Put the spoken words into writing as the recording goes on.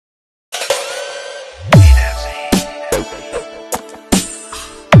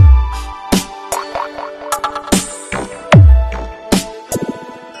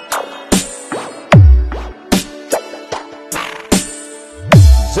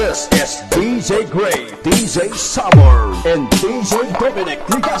This is DJ Gray, DJ Summer, and DJ Dominec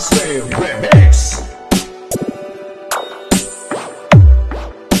Remix.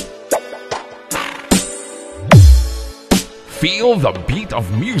 Feel the beat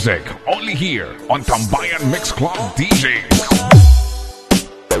of music only here on Tambayan Mix Club DJs.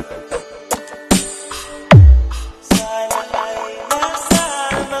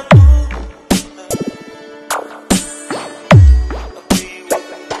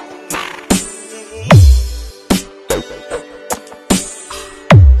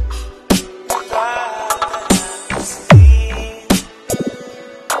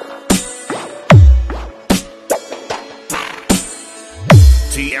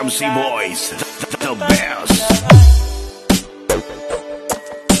 TMC Boys, the best.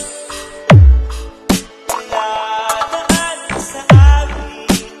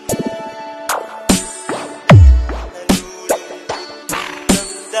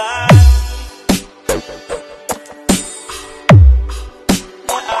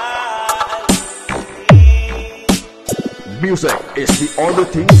 Music is the only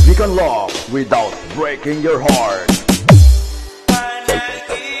thing we can love without breaking your heart.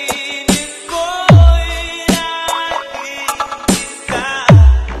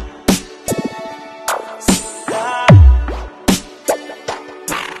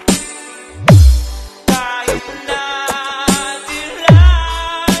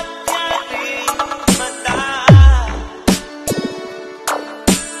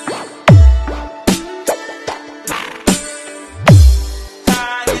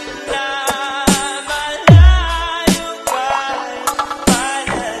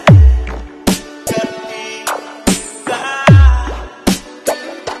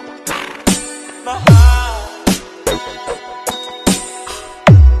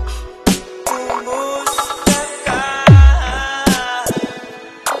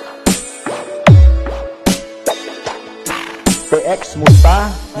 PX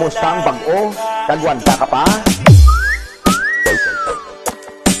musta ang bag-o, kagwanta ka pa?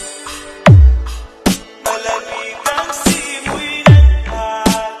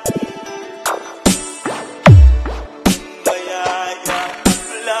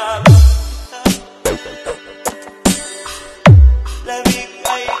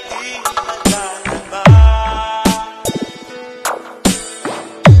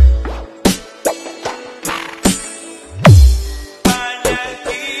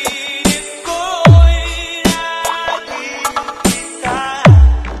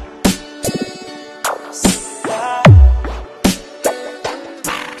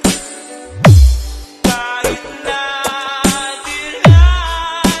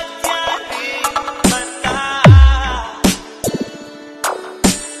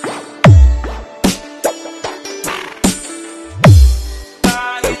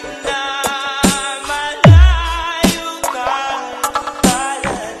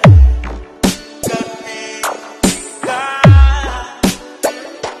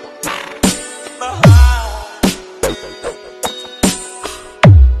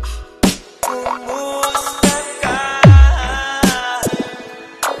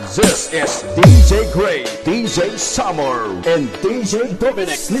 This is DJ Gray, DJ Summer, and DJ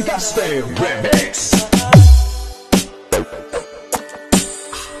Dominec Remix.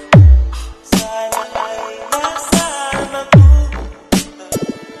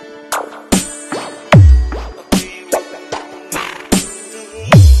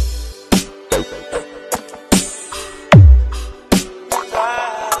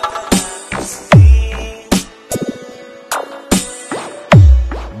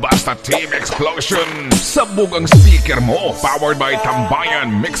 Basta Team Explosion, sabog ang speaker mo, powered by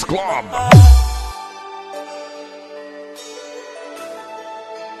Tambayan Mix Club.